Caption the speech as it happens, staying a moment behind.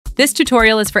This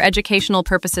tutorial is for educational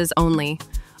purposes only.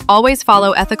 Always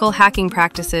follow ethical hacking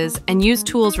practices and use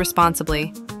tools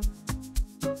responsibly.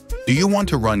 Do you want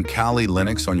to run Kali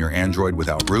Linux on your Android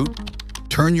without root?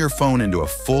 Turn your phone into a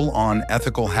full-on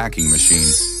ethical hacking machine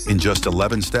in just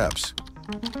 11 steps.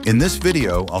 In this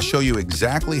video, I'll show you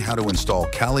exactly how to install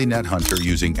Kali NetHunter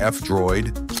using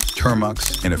F-Droid,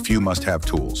 Termux, and a few must-have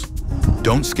tools.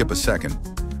 Don't skip a second.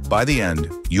 By the end,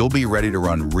 you'll be ready to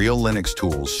run real Linux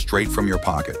tools straight from your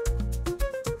pocket.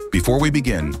 Before we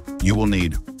begin, you will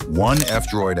need 1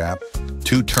 F-Droid app,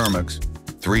 2 Termux,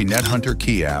 3 NetHunter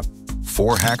key app,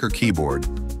 4 Hacker keyboard,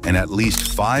 and at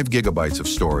least 5 gigabytes of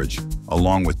storage,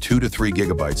 along with 2 to 3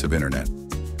 gigabytes of internet.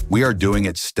 We are doing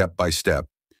it step by step.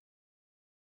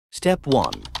 Step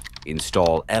 1.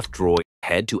 Install F-Droid.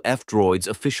 Head to F-Droid's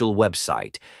official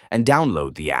website and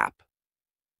download the app.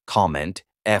 Comment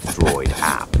F-Droid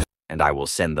app, and I will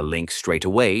send the link straight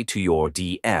away to your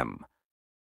DM.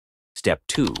 Step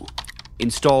 2.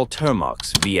 Install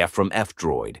Termux via from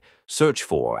F-Droid. Search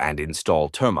for and install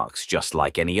Termux just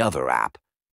like any other app.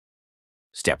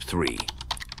 Step 3.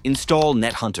 Install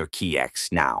NetHunter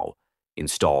KeyX now.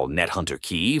 Install NetHunter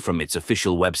Key from its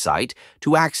official website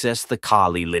to access the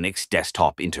Kali Linux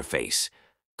desktop interface.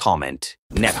 Comment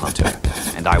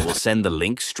NetHunter, and I will send the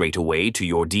link straight away to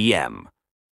your DM.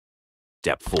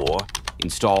 Step 4.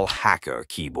 Install Hacker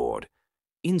Keyboard.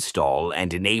 Install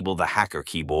and enable the Hacker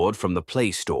Keyboard from the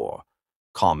Play Store.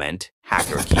 Comment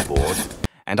Hacker Keyboard,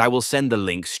 and I will send the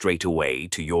link straight away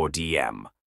to your DM.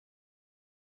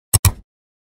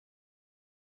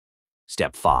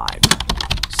 Step 5.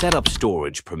 Set up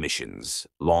storage permissions.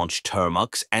 Launch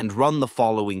Termux and run the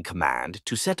following command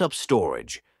to set up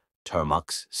storage.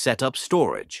 Termux set up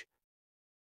storage.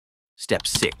 Step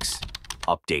 6.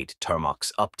 Update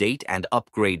Termux update and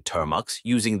upgrade Termux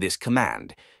using this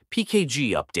command,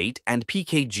 pkg update and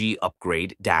pkg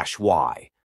upgrade -y.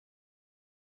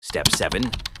 Step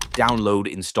 7. Download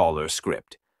installer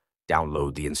script.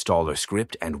 Download the installer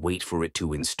script and wait for it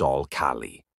to install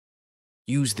Kali.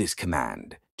 Use this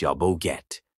command,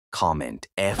 get comment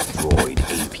F-Droid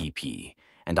app,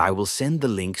 and I will send the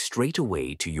link straight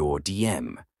away to your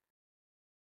DM.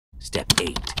 Step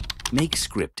 8. Make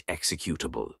script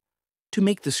executable. To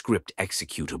make the script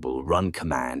executable, run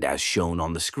command as shown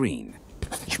on the screen.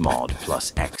 chmod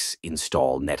 +x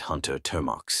install NetHunter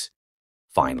Termux.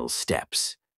 Final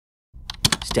steps.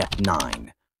 Step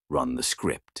 9. Run the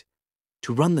script.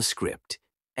 To run the script,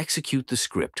 execute the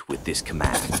script with this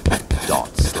command,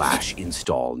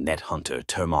 /install NetHunter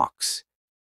Termux.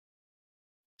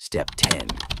 Step 10.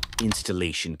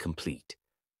 Installation complete.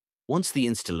 Once the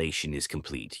installation is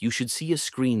complete, you should see a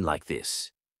screen like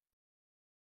this.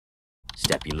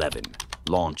 Step 11.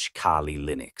 Launch Kali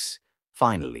Linux.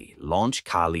 Finally, launch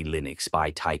Kali Linux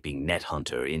by typing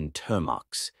NetHunter in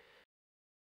Termux.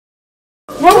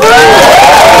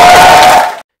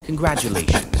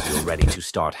 Congratulations, you're ready to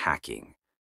start hacking.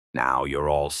 Now you're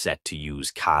all set to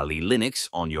use Kali Linux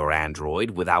on your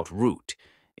Android without root.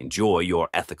 Enjoy your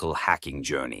ethical hacking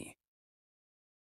journey.